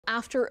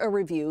after a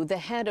review, the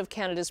head of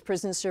Canada's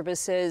Prison Service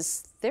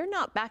says they're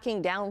not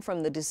backing down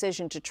from the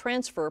decision to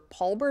transfer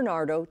Paul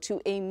Bernardo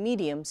to a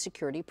medium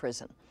security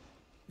prison.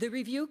 The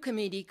review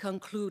committee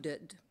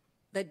concluded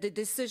that the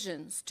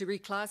decisions to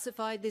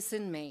reclassify this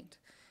inmate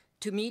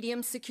to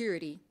medium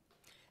security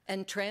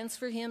and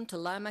transfer him to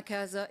Lama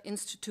Casa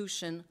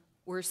Institution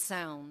were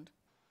sound.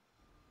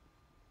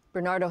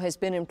 Bernardo has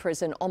been in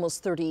prison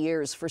almost 30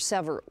 years for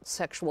several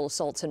sexual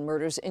assaults and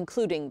murders,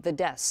 including the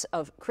deaths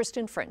of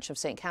Kristen French of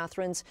St.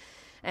 Catharines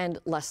and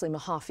Leslie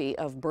Mahaffey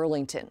of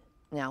Burlington.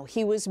 Now,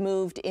 he was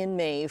moved in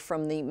May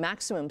from the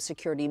maximum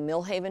security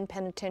Millhaven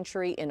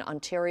Penitentiary in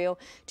Ontario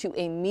to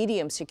a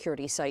medium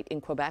security site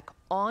in Quebec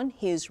on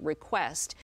his request.